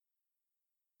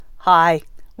Hi,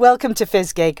 welcome to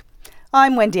FizzGig.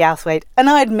 I'm Wendy Outhwaite and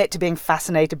I admit to being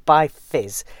fascinated by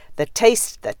fizz, the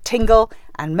taste, the tingle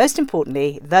and most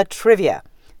importantly, the trivia.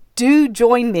 Do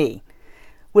join me.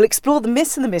 We'll explore the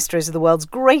myths and the mysteries of the world's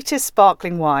greatest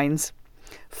sparkling wines.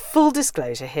 Full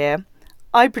disclosure here,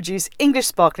 I produce English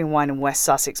sparkling wine in West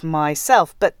Sussex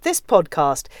myself, but this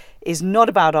podcast is not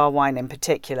about our wine in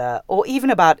particular, or even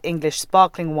about English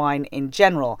sparkling wine in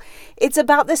general. It's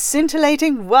about the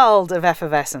scintillating world of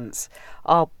effervescence.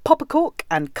 I'll pop a cork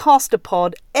and cast a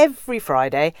pod every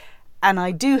Friday, and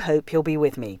I do hope you'll be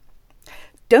with me.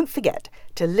 Don't forget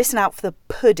to listen out for the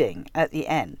pudding at the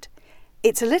end.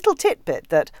 It's a little tidbit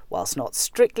that, whilst not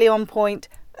strictly on point,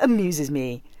 amuses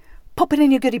me. Pop it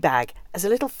in your goodie bag as a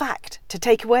little fact to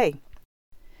take away.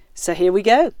 So here we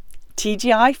go.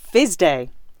 TGI Fizz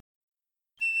Day.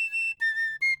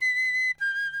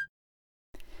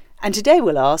 And today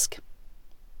we'll ask,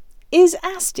 is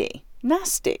Asti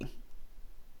nasty?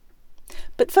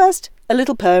 But first, a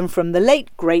little poem from the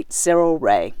late great Cyril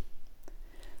Ray.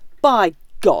 By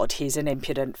God, he's an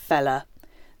impudent fella.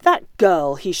 That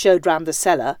girl he showed round the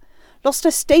cellar lost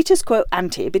her status quo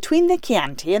ante between the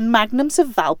Chianti and magnums of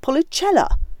Valpolicella,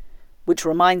 which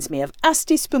reminds me of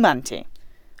Asti Spumanti,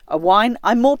 a wine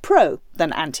I'm more pro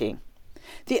than anti.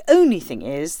 The only thing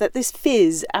is that this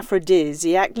fizz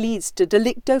aphrodisiac leads to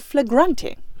delicto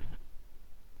flagranti.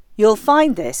 You'll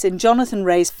find this in Jonathan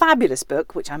Ray's fabulous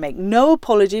book, which I make no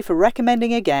apology for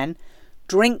recommending again,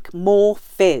 Drink More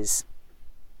Fizz.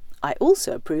 I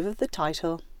also approve of the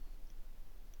title.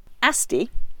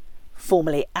 Asti,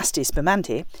 formerly Asti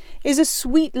Spumanti, is a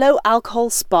sweet, low-alcohol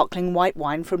sparkling white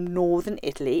wine from northern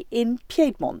Italy in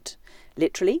Piedmont,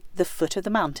 literally the foot of the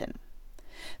mountain.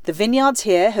 The vineyards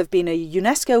here have been a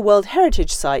UNESCO World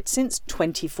Heritage Site since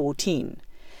 2014,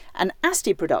 and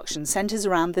Asti production centres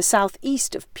around the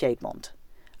southeast of Piedmont,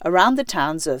 around the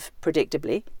towns of,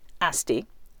 predictably, Asti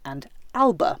and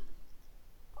Alba.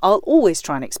 I'll always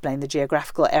try and explain the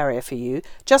geographical area for you,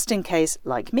 just in case,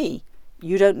 like me,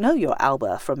 you don't know your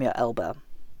Alba from your Elba.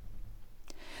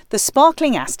 The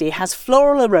sparkling Asti has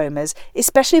floral aromas,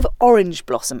 especially of orange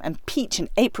blossom and peach and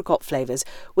apricot flavours,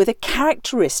 with a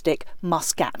characteristic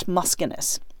muscat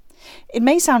muskiness. It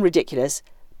may sound ridiculous,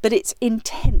 but it's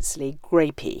intensely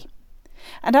grapey.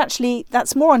 And actually,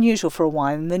 that's more unusual for a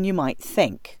wine than you might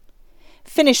think.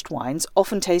 Finished wines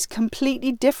often taste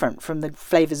completely different from the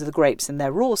flavours of the grapes in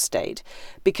their raw state,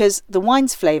 because the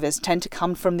wine's flavours tend to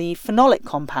come from the phenolic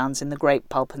compounds in the grape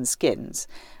pulp and skins,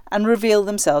 and reveal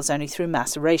themselves only through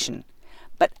maceration.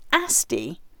 But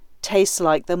Asti tastes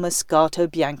like the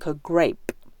Moscato Bianco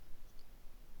grape.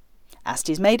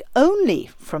 Asti is made only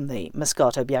from the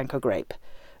Moscato Bianco grape,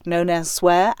 known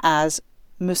elsewhere as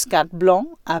Muscat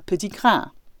Blanc à petit grain.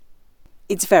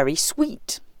 It's very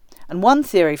sweet. And one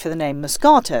theory for the name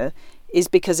Moscato is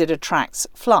because it attracts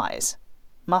flies.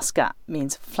 Muscat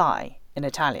means fly in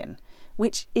Italian,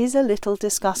 which is a little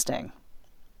disgusting.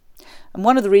 And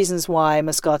one of the reasons why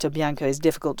Moscato Bianco is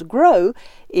difficult to grow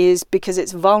is because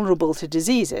it's vulnerable to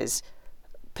diseases,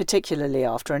 particularly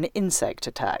after an insect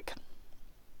attack.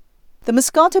 The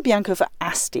Moscato Bianco for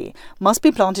Asti must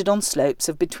be planted on slopes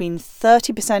of between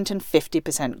 30% and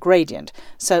 50% gradient,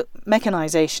 so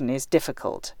mechanisation is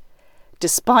difficult.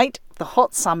 Despite the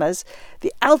hot summers,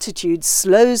 the altitude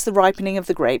slows the ripening of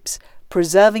the grapes,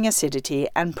 preserving acidity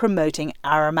and promoting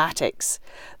aromatics.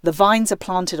 The vines are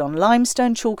planted on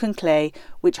limestone, chalk and clay,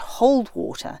 which hold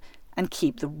water and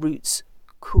keep the roots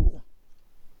cool.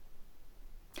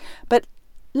 But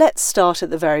let's start at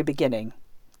the very beginning.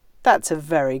 That's a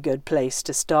very good place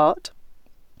to start.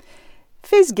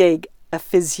 FizzGig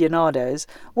aficionados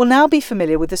will now be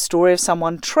familiar with the story of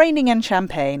someone training in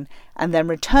Champagne and then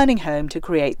returning home to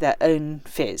create their own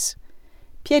fizz.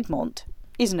 Piedmont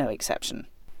is no exception.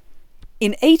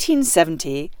 In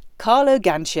 1870, Carlo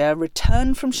Gancia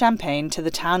returned from Champagne to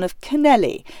the town of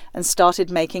Canelli and started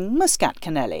making Muscat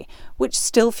Canelli, which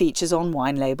still features on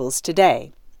wine labels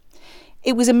today.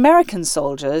 It was American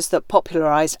soldiers that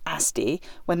popularised Asti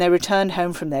when they returned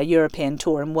home from their European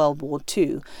tour in World War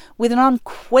II, with an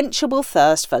unquenchable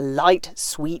thirst for light,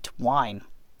 sweet wine.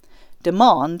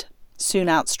 Demand soon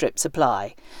outstripped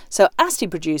supply, so Asti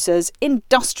producers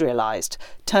industrialised,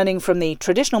 turning from the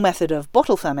traditional method of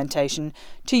bottle fermentation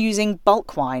to using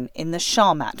bulk wine in the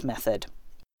Charmat method.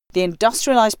 The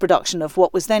industrialised production of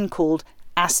what was then called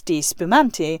Asti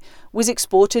Spumanti was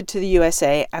exported to the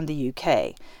USA and the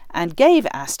UK, and gave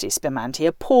Asti Spumanti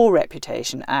a poor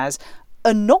reputation as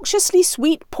a noxiously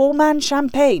sweet poor man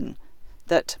champagne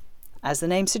that, as the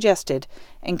name suggested,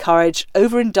 encouraged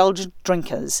overindulgent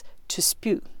drinkers to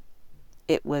spew.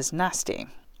 It was nasty.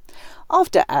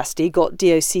 After Asti got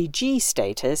DOCG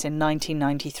status in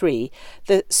 1993,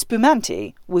 the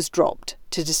Spumante was dropped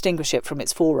to distinguish it from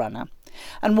its forerunner,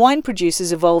 and wine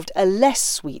producers evolved a less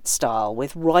sweet style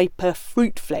with riper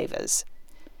fruit flavours.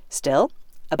 Still,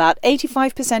 about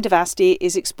 85% of Asti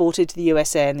is exported to the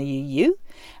USA and the EU,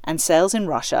 and sales in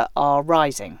Russia are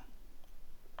rising.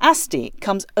 Asti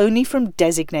comes only from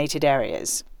designated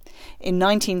areas. In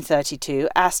 1932,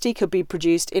 Asti could be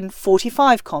produced in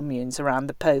 45 communes around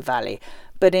the Po Valley,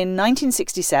 but in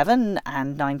 1967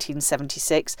 and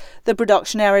 1976, the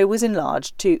production area was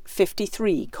enlarged to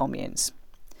 53 communes.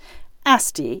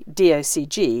 Asti,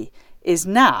 DOCG, is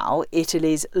now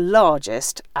Italy's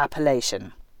largest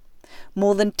appellation.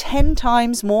 More than 10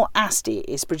 times more Asti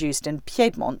is produced in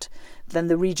Piedmont than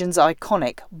the region's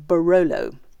iconic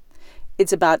Barolo.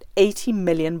 It's about 80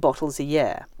 million bottles a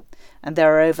year, and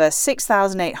there are over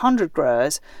 6,800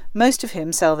 growers, most of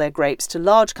whom sell their grapes to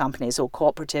large companies or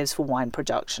cooperatives for wine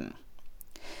production.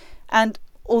 And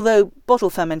although bottle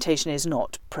fermentation is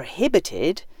not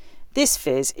prohibited, this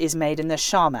fizz is made in the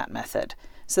Charmat method,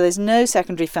 so there's no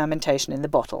secondary fermentation in the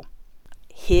bottle.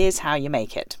 Here's how you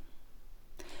make it.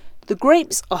 The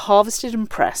grapes are harvested and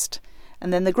pressed,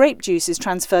 and then the grape juice is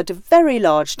transferred to very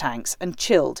large tanks and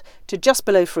chilled to just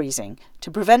below freezing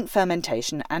to prevent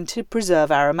fermentation and to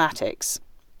preserve aromatics.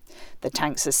 The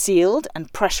tanks are sealed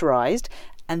and pressurised,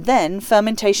 and then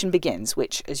fermentation begins,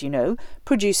 which, as you know,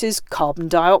 produces carbon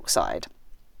dioxide.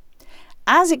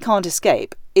 As it can't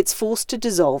escape, it's forced to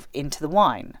dissolve into the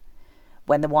wine.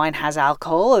 When the wine has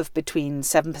alcohol of between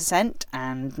 7%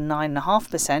 and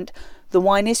 9.5%, the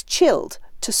wine is chilled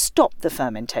to stop the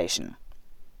fermentation.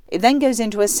 It then goes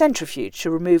into a centrifuge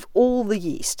to remove all the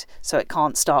yeast so it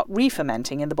can't start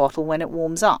re-fermenting in the bottle when it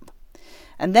warms up.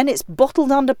 And then it's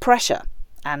bottled under pressure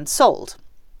and sold.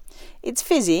 It's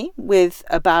fizzy with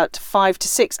about 5 to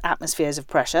 6 atmospheres of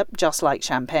pressure, just like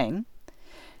champagne.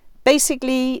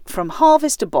 Basically, from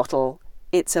harvest to bottle,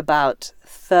 it's about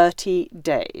 30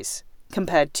 days,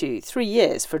 compared to 3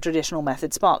 years for traditional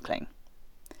method sparkling.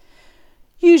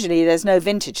 Usually there's no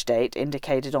vintage date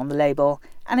indicated on the label,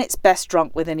 and it's best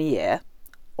drunk within a year,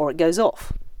 or it goes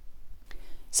off.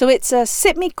 So it's a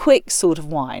sip-me-quick sort of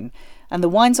wine, and the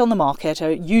wines on the market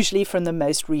are usually from the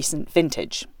most recent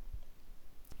vintage.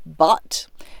 But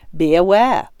be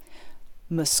aware,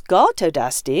 Moscato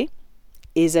d'Asti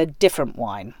is a different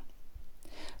wine.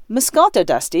 Moscato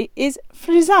d'Asti is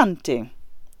frizzante.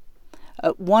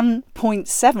 At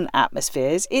 1.7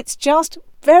 atmospheres, it's just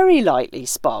very lightly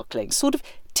sparkling, sort of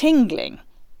tingling,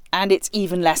 and it's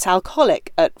even less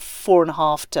alcoholic at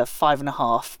 4.5 to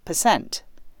 5.5%.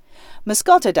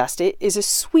 Moscato d'Asti is a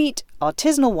sweet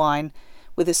artisanal wine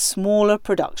with a smaller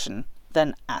production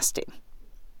than Asti.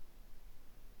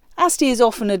 Asti is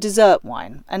often a dessert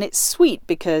wine, and it's sweet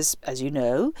because, as you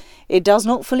know, it does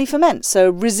not fully ferment,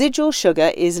 so residual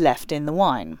sugar is left in the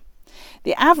wine.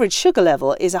 The average sugar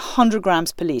level is 100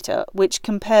 grams per litre, which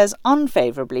compares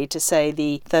unfavourably to, say,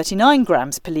 the 39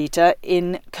 grams per litre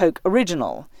in Coke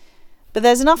Original. But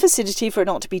there's enough acidity for it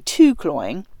not to be too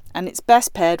cloying, and it's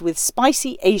best paired with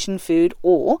spicy Asian food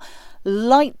or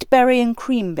light berry and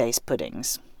cream-based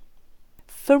puddings.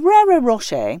 Ferrero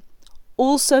Rocher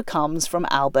also comes from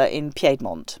Alba in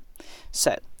Piedmont.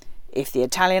 So, if the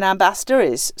Italian ambassador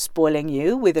is spoiling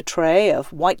you with a tray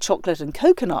of white chocolate and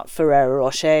coconut Ferrero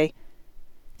Rocher,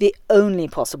 the only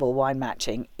possible wine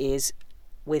matching is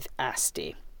with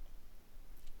Asti.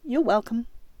 You're welcome.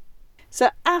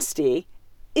 So Asti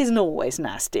isn't always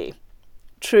nasty.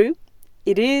 True,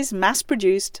 it is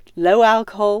mass-produced, low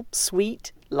alcohol,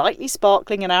 sweet, lightly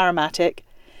sparkling and aromatic,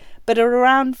 but at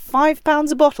around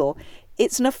 £5 a bottle,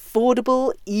 it's an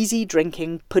affordable,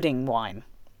 easy-drinking pudding wine.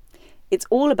 It's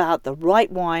all about the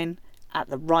right wine at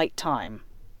the right time.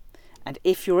 And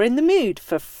if you're in the mood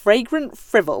for fragrant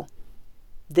frivol,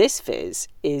 this fizz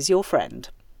is your friend.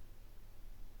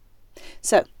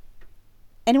 So,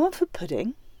 anyone for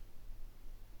pudding?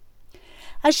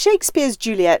 As Shakespeare's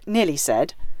Juliet nearly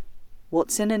said,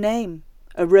 "What's in a name?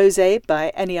 A rosé by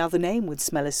any other name would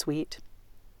smell as sweet."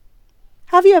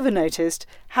 Have you ever noticed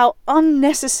how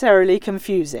unnecessarily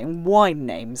confusing wine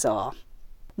names are?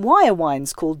 Why are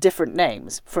wines called different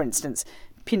names, for instance,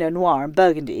 Pinot Noir and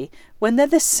Burgundy, when they're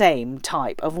the same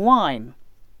type of wine?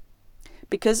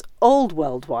 Because Old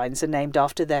World wines are named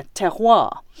after their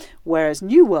terroir, whereas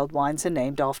New World wines are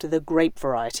named after the grape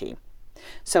variety.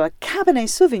 So a Cabernet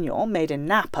Sauvignon made in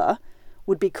Napa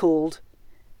would be called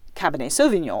Cabernet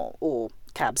Sauvignon or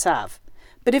Cab Sav.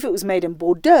 But if it was made in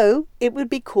Bordeaux, it would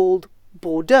be called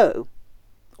Bordeaux.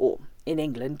 Or, in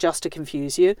England, just to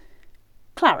confuse you,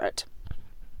 Claret.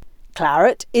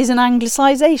 Claret is an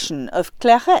anglicisation of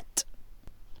Claret.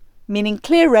 meaning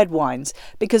clear red wines,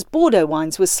 because Bordeaux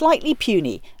wines were slightly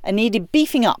puny and needed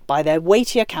beefing up by their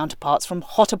weightier counterparts from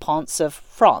hotter parts of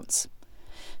France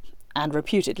and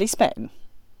reputedly Spain.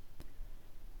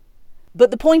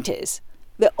 But the point is,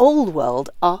 the Old World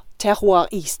are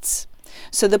terroirists,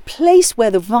 so the place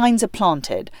where the vines are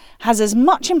planted has as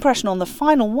much impression on the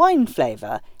final wine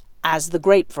flavour as the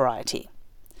grape variety.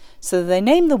 So they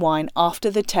name the wine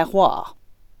after the terroir,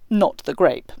 not the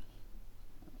grape.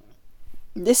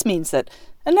 This means that,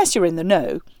 unless you're in the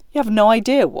know, you have no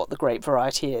idea what the grape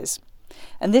variety is.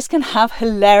 And this can have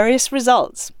hilarious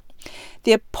results.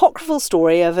 The apocryphal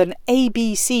story of an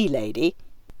ABC lady,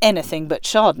 anything but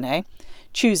Chardonnay,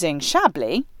 choosing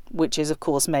Chablis, which is of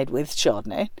course made with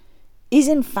Chardonnay, is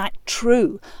in fact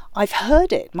true. I've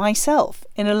heard it myself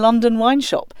in a London wine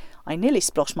shop. I nearly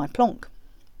sploshed my plonk.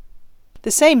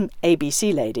 The same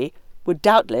ABC lady would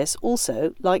doubtless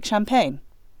also like champagne.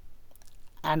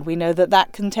 And we know that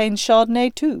that contains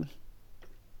Chardonnay too.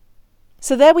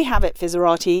 So there we have it,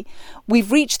 Fizzerati.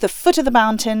 We've reached the foot of the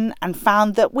mountain and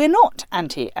found that we're not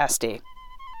anti-Asti.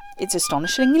 It's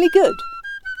astonishingly good,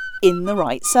 in the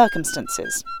right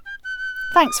circumstances.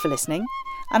 Thanks for listening,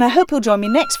 and I hope you'll join me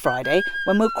next Friday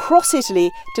when we'll cross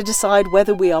Italy to decide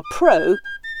whether we are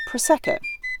pro-Prosecco.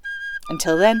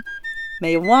 Until then,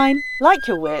 may your wine, like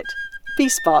your wit, be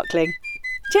sparkling.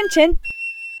 Chin chin!